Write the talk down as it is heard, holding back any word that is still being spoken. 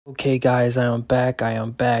Okay, guys, I am back. I am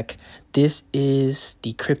back. This is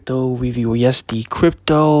the crypto review. Yes, the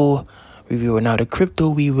crypto reviewer. Now, the crypto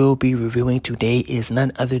we will be reviewing today is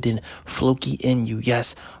none other than Floki NU.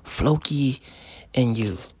 Yes, Floki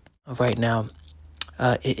NU. All right, now,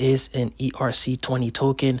 it is an ERC20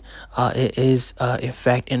 token. It is, in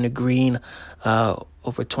fact, in the green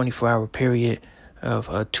over a 24-hour period of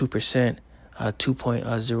 2%,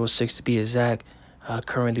 2.06 to be exact.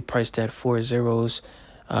 Currently priced at 4 zeros.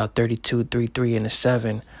 32, 33, and a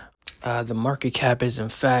 7. The market cap is in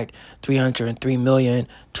fact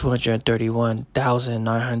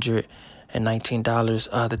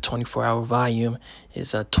 303,231,919. The 24-hour volume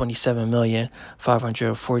is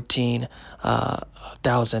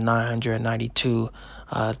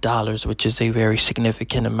 27,514,992 which is a very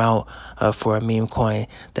significant amount for a meme coin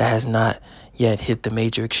that has not yet hit the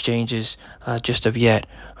major exchanges just of yet.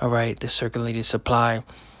 All right, the circulated supply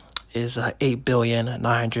is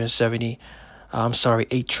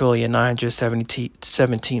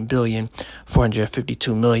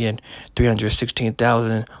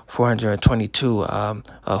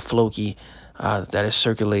Floki that is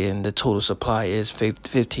circulating. The total supply is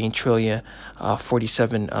 15 trillion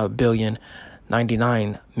 47 billion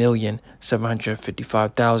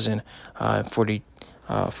 99,755,000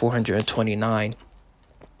 429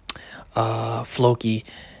 Floki.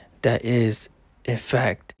 That is in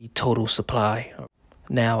fact the total supply.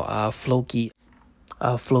 Now, Floki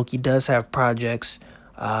does have projects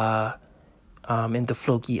in the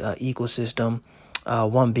Floki ecosystem.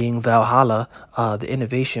 One being Valhalla, the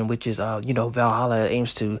innovation, which is, Valhalla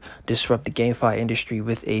aims to disrupt the GameFi industry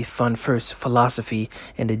with a fun-first philosophy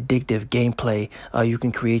and addictive gameplay. You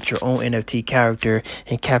can create your own NFT character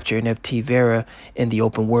and capture NFT Vera in the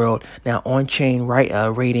open world. Now, on-chain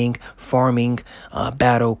rating, farming,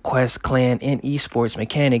 battle, quest, clan, and esports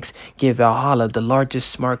mechanics give Valhalla the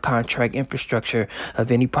largest smart contract infrastructure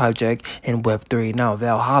of any project in Web3. Now,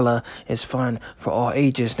 Valhalla is fun for all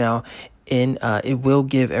ages. Now, and it will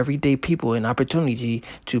give everyday people an opportunity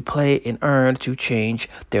to play and earn to change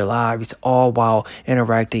their lives, all while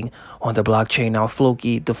interacting on the blockchain. Now,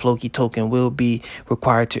 the Floki token will be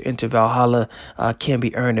required to enter Valhalla, can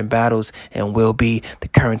be earned in battles, and will be the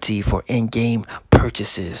currency for in-game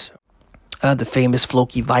purchases. The famous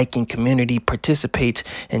Floki Viking community participates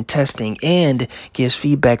in testing and gives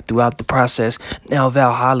feedback throughout the process. Now,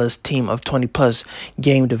 Valhalla's team of 20-plus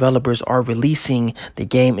game developers are releasing the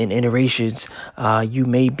game in iterations. You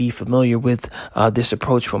may be familiar with this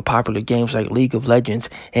approach from popular games like League of Legends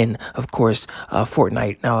and, of course,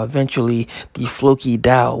 Fortnite. Now, eventually, the Floki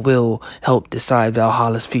DAO will help decide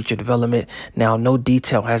Valhalla's future development. Now, no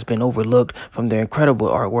detail has been overlooked, from their incredible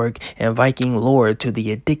artwork and Viking lore to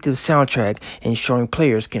the addictive soundtrack, ensuring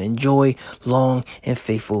players can enjoy long and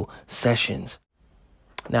faithful sessions.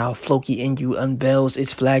 Now, Floki NU unveils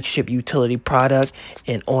its flagship utility product,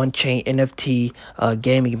 an on-chain NFT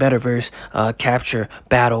gaming metaverse, capture,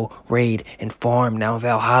 battle, raid, and farm. Now,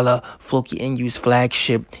 Valhalla, Floki NU's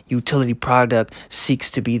flagship utility product,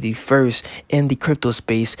 seeks to be the first in the crypto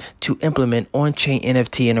space to implement on-chain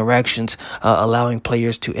NFT interactions, allowing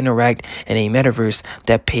players to interact in a metaverse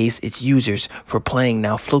that pays its users for playing.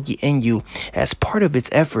 Now, Floki NU, as part of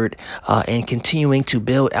its effort and continuing to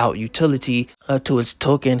build out utility to its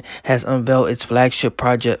token, has unveiled its flagship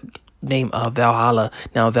project named Valhalla.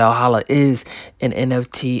 Now, Valhalla is an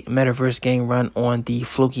NFT metaverse game run on the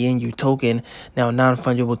Floki NU token. Now,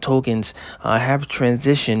 non-fungible tokens have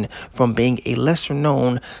transitioned from being a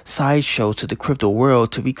lesser-known sideshow to the crypto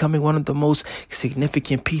world to becoming one of the most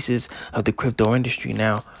significant pieces of the crypto industry.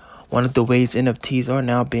 Now, one of the ways NFTs are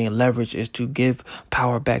now being leveraged is to give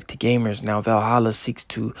power back to gamers. Now, Valhalla seeks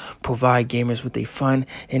to provide gamers with a fun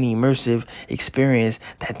and immersive experience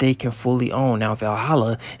that they can fully own. Now,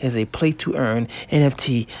 Valhalla is a play-to-earn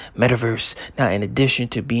NFT metaverse. Now, in addition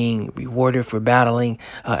to being rewarded for battling,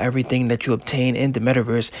 everything that you obtain in the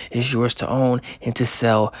metaverse is yours to own and to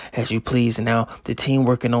sell as you please. Now, the team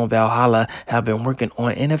working on Valhalla have been working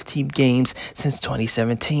on NFT games since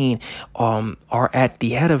 2017, are at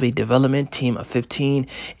the head of a development team of 15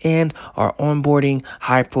 and are onboarding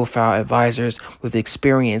high-profile advisors with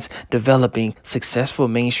experience developing successful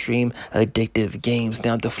mainstream addictive games.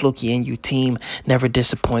 Now, the Floki NU team never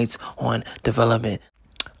disappoints on development.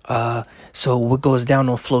 So what goes down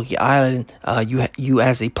on Floki Island, you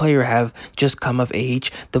as a player have just come of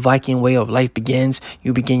age. The Viking way of life begins.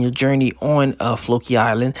 You begin your journey on Floki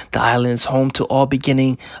Island. The island is home to all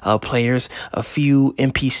beginning players, a few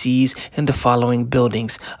NPCs in the following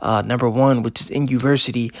buildings. Number 1, which is in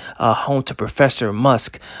University, home to Professor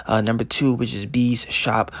Musk. Number 2, which is B's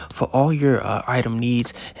shop for all your item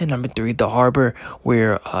needs. And number 3, the harbor,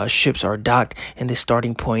 where ships are docked and the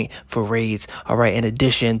starting point for raids. All right. In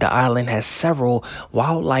addition, the island has several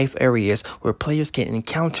wildlife areas where players can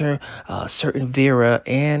encounter certain Vera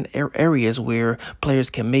and areas where players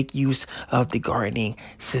can make use of the gardening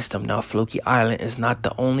system. Now, Floki Island is not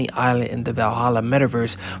the only island in the Valhalla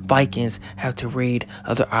metaverse. Vikings have to raid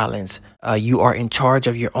other islands. You are in charge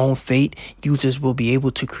of your own fate. Users will be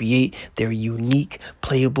able to create their unique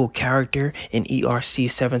playable character in ERC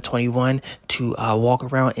 721 to walk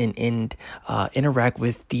around and interact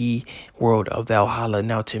with the world of Valhalla.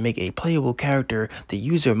 Now, to make a playable character, the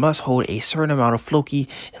user must hold a certain amount of Floki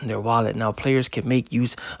in their wallet. Now, players can make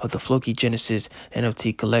use of the Floki Genesis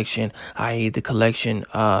NFT collection, i.e. the collection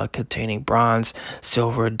containing bronze,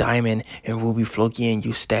 silver, diamond, and ruby Floki and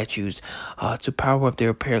use statues to power up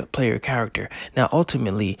their player character. Now,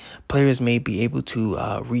 ultimately, players may be able to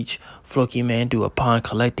reach Floki Mandu upon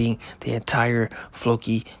collecting the entire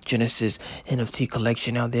Floki Genesis NFT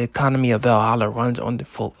collection. Now, the economy of Valhalla runs on the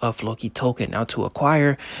Floki token. Now, to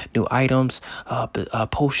acquire new items,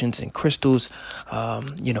 potions and crystals,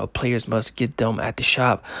 players must get them at the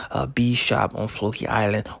shop, B shop on Floki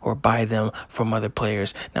Island, or buy them from other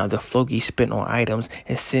players. Now, the Floki spent on items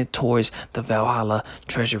is sent towards the Valhalla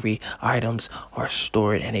treasury. Items are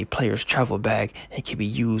stored in a player's travel bag and can be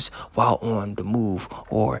used while on the move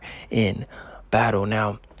or in battle.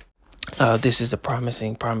 Now, this is a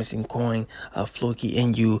promising coin. Floki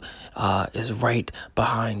NU is right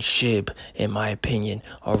behind SHIB, in my opinion.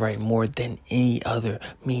 All right, more than any other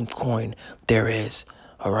meme coin there is.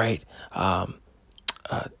 All right, that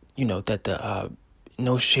the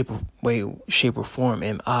no shape or form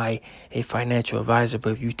am I a financial advisor,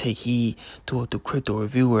 but if you take heed to what the crypto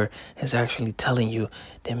reviewer is actually telling you,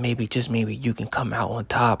 then maybe, just maybe, you can come out on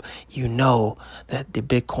top. You know that the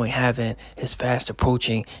Bitcoin halving is fast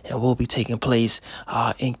approaching and will be taking place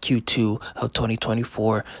in Q2 of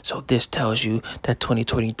 2024. So this tells you that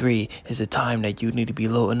 2023 is the time that you need to be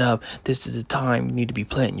loading up. This is the time you need to be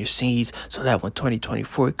planting your seeds so that when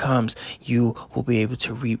 2024 comes, you will be able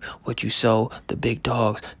to reap what you sow. The big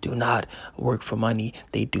dogs do not work for money.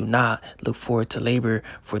 They do not look forward to labor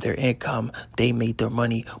for their income. They made their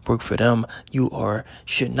money work for them. You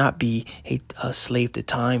should not be a slave to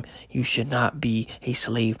time. You should not be a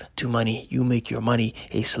slave to money. You make your money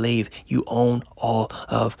a slave. You own all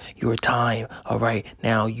of your time. All right.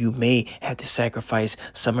 Now, you may have to sacrifice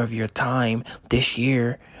some of your time this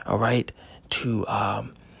year. All right. To,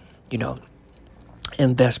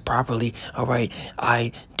 invest properly. All right.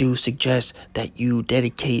 I do suggest that you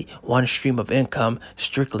dedicate one stream of income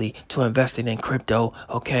strictly to investing in crypto.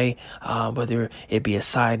 Okay. Whether it be a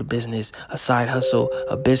side business, a side hustle,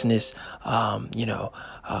 a business,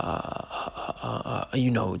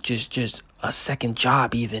 just a second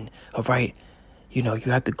job even. All right. You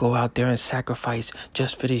have to go out there and sacrifice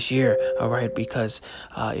just for this year. All right. Because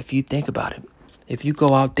if you think about it, if you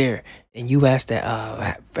go out there and you ask that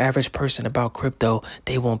average person about crypto,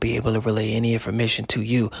 they won't be able to relay any information to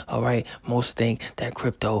you. All right. Most think that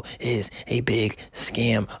crypto is a big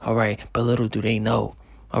scam. All right. But little do they know.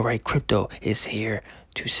 All right. Crypto is here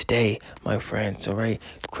to stay, my friends. All right.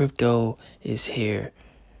 Crypto is here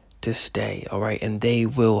to stay. All right. And they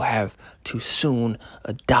will have to soon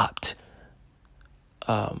adopt.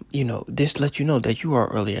 This lets you know that you are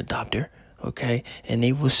an early adopter. Okay, and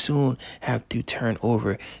they will soon have to turn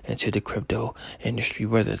over into the crypto industry,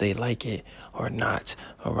 whether they like it or not.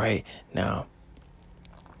 All right, now,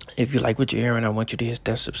 if you like what you're hearing, I want you to hit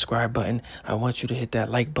that subscribe button. I want you to hit that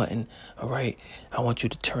like button. All right, I want you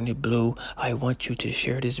to turn it blue. I want you to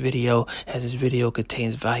share this video, as this video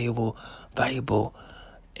contains valuable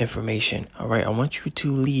information. All right, I want you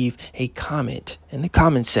to leave a comment in the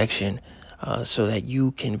comment section, so that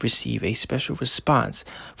you can receive a special response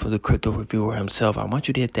from the crypto reviewer himself. I want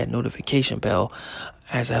you to hit that notification bell,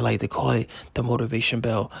 as I like to call it, the motivation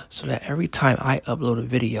bell, so that every time I upload a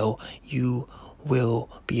video, you will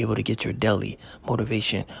be able to get your daily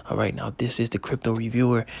motivation. All right, now, this is the crypto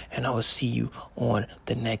reviewer, and I will see you on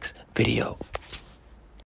the next video.